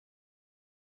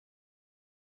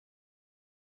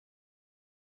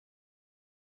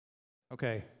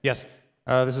Okay, yes.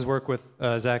 This is work with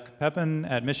Zach Pepin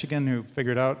at Michigan, who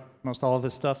figured out most all of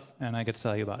this stuff, and I get to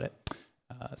tell you about it.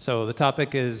 So the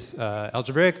topic is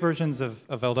algebraic versions of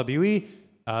LWE.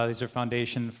 These are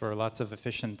foundation for lots of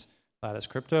efficient lattice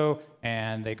crypto,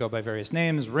 and they go by various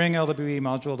names: ring LWE,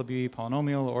 module LWE,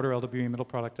 polynomial, order LWE, middle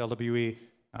product LWE.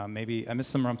 Maybe I missed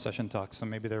some rump session talks, so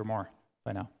maybe there are more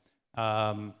by now.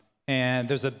 And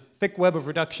there's a thick web of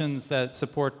reductions that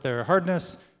support their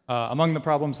hardness among the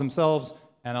problems themselves,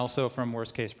 and also from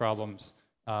worst case problems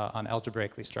on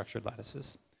algebraically structured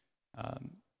lattices.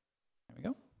 There we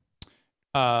go.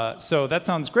 So that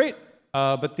sounds great,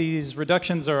 but these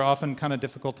reductions are often kind of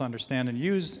difficult to understand and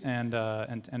use and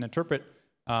interpret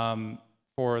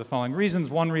for the following reasons.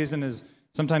 One reason is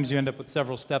sometimes you end up with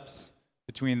several steps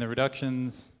between the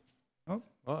reductions. Oh,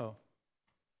 uh-oh.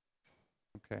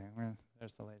 Okay,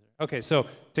 there's the laser. Okay, so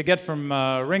to get from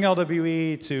ring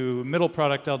LWE to middle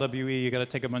product LWE, you got to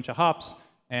take a bunch of hops,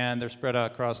 and they're spread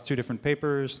out across 2 different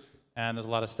papers, and there's a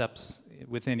lot of steps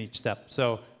within each step.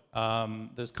 So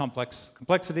there's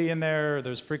complexity in there.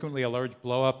 There's frequently a large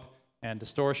blow-up and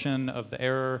distortion of the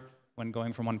error when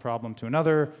going from one problem to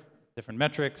another, different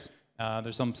metrics.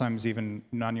 There's sometimes even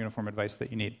non-uniform advice that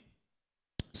you need.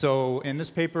 So in this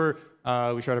paper,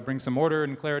 we try to bring some order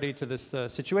and clarity to this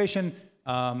situation.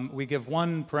 We give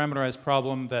one parameterized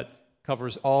problem that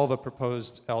covers all the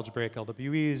proposed algebraic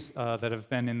LWEs that have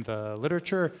been in the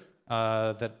literature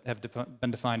that have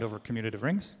been defined over commutative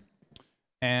rings.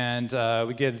 And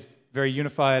we give very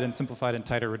unified and simplified and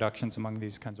tighter reductions among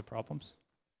these kinds of problems.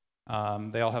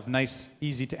 They all have nice,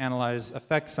 easy to analyze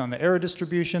effects on the error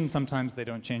distribution. Sometimes they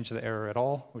don't change the error at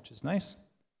all, which is nice,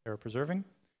 error preserving.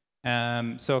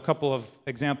 So a couple of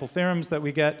example theorems that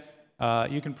we get.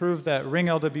 You can prove that ring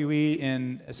LWE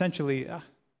in essentially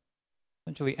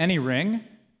any ring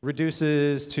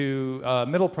reduces to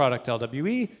middle product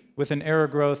LWE with an error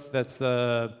growth that's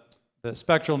the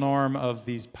spectral norm of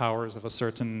these powers of a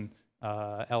certain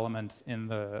element in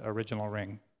the original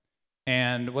ring.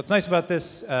 And what's nice about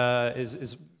this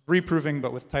is reproving,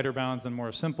 but with tighter bounds and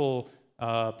more simple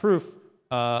proof,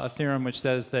 a theorem which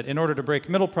says that in order to break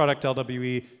middle product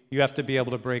LWE, you have to be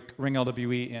able to break ring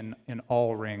LWE in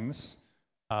all rings,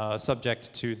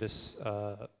 subject to this,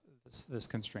 this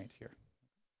constraint here.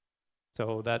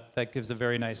 So that gives a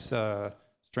very nice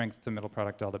strength to middle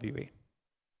product LWE.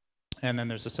 And then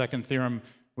there's a second theorem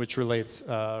which relates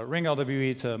ring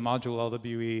LWE to module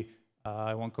LWE.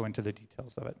 I won't go into the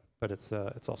details of it, but it's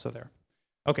also there.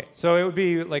 Okay, so it would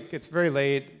be like, it's very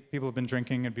late, people have been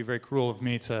drinking, it'd be very cruel of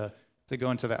me to go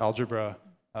into the algebra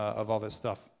of all this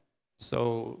stuff.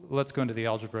 So let's go into the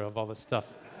algebra of all this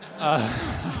stuff.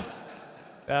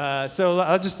 So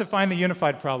I'll just define the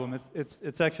unified problem.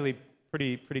 It's actually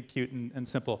pretty cute and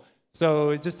simple.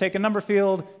 So just take a number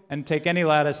field and take any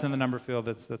lattice in the number field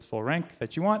that's full rank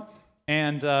that you want.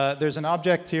 And there's an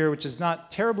object here which is not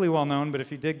terribly well known, but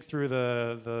if you dig through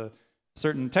the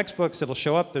certain textbooks, it'll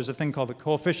show up. There's a thing called the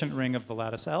coefficient ring of the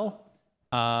lattice L.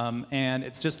 And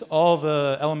it's just all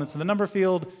the elements in the number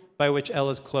field by which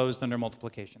L is closed under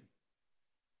multiplication.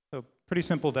 So pretty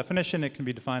simple definition. It can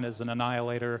be defined as an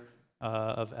annihilator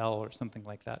of L or something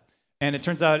like that. And it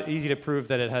turns out easy to prove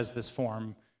that it has this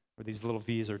form where these little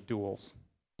v's are duals.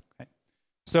 Okay.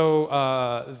 So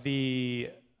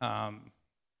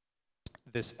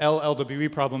this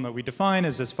LLWE problem that we define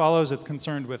is as follows. It's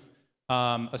concerned with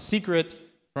a secret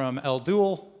from L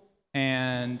dual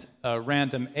and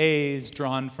random A's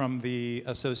drawn from the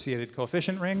associated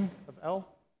coefficient ring of L.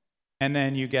 And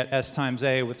then you get S times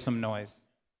A with some noise.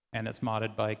 And it's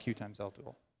modded by Q times L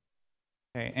dual.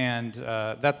 Okay, and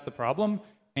that's the problem.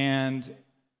 And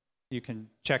you can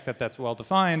check that that's well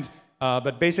defined.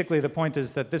 But basically, the point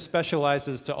is that this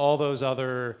specializes to all those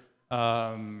other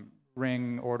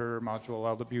ring, order,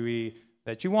 module, LWE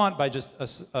that you want by just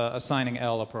assigning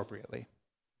L appropriately.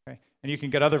 Okay? And you can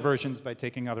get other versions by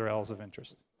taking other L's of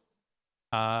interest.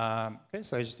 Okay,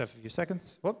 so I just have a few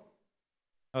seconds. Whoop.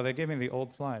 Oh, they gave me the old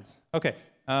slides. Okay,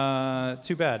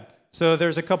 too bad. So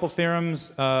there's a couple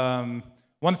theorems.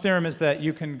 One theorem is that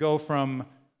you can go from,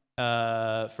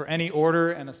 for any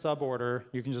order and a suborder,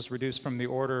 you can just reduce from the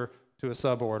order to a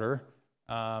suborder.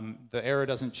 The error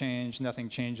doesn't change, nothing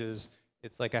changes.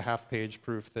 It's like a half-page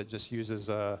proof that just uses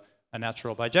a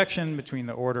natural bijection between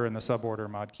the order and the suborder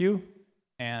mod Q.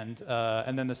 And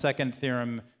then the second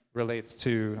theorem relates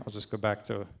to, I'll just go back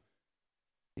to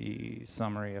the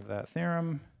summary of that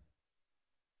theorem.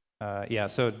 Yeah,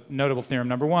 so notable theorem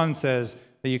number 1 says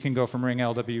that you can go from ring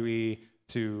LWE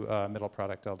to middle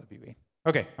product LWE.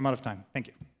 Okay, I'm out of time. Thank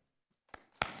you.